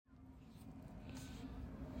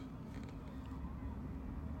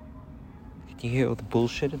Do you hear all the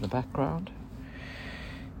bullshit in the background?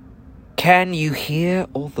 Can you hear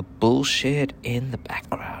all the bullshit in the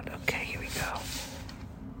background? Okay, here we go.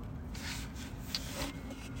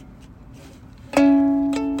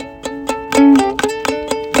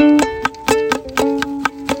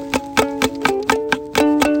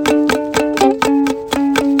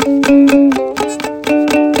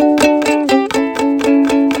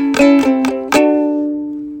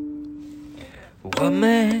 One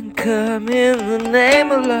man come in the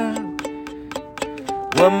name of love.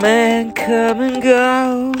 One man come and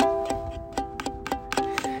go.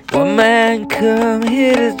 One man come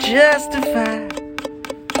here to justify.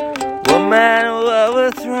 One man will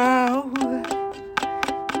overthrow.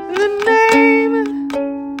 In the name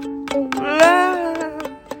of love.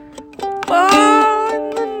 Oh, in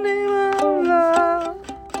the name of love.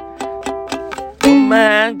 One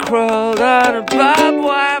man crawled on a barbed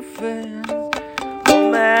wire fence.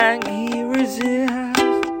 One man he resists.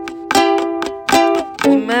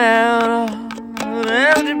 One man on an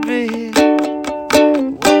empty bed.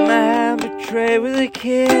 One man betrayed with a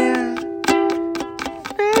kiss.